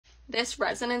This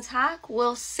resonance hack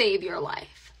will save your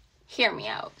life. Hear me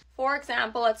out. For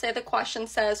example, let's say the question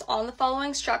says, on the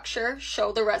following structure,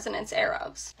 show the resonance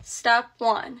arrows. Step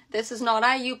 1. This is not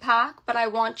IUPAC, but I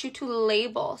want you to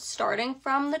label, starting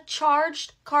from the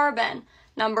charged carbon,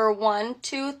 number 1,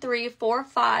 2, 3, 4,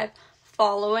 5,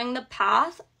 following the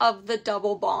path of the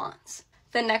double bonds.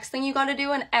 The next thing you got to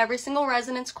do in every single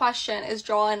resonance question is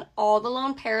draw in all the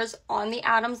lone pairs on the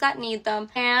atoms that need them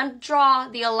and draw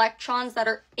the electrons that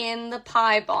are in the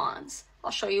pi bonds.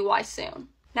 I'll show you why soon.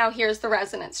 Now here's the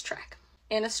resonance trick.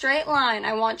 In a straight line,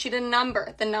 I want you to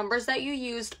number the numbers that you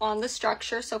used on the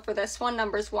structure. So for this one,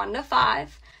 numbers 1 to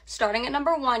 5. Starting at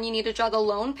number 1, you need to draw the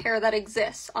lone pair that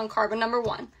exists on carbon number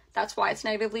 1. That's why it's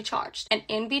negatively charged. And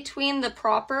in between the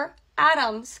proper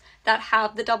atoms that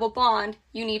have the double bond,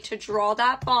 you need to draw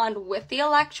that bond with the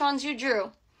electrons you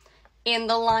drew in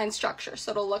the line structure.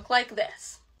 So it'll look like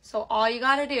this. So all you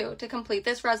got to do to complete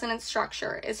this resonance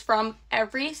structure is from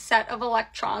every set of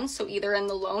electrons, so either in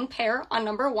the lone pair on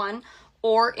number 1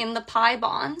 or in the pi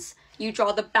bonds, you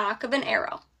draw the back of an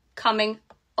arrow coming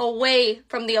away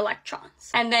from the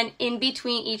electrons. And then in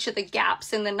between each of the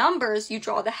gaps in the numbers, you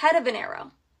draw the head of an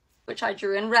arrow, which I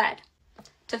drew in red.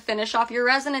 To finish off your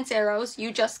resonance arrows, you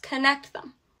just connect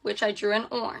them, which I drew in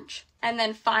orange. And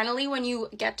then finally, when you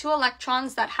get to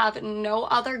electrons that have no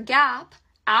other gap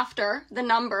after the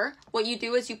number, what you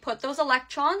do is you put those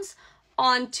electrons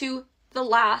onto the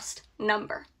last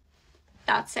number.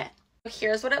 That's it.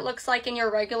 Here's what it looks like in your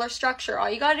regular structure. All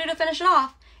you gotta do to finish it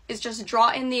off is just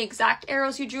draw in the exact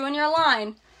arrows you drew in your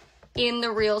line in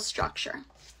the real structure.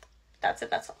 That's it,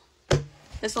 that's all.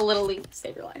 This will literally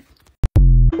save your life.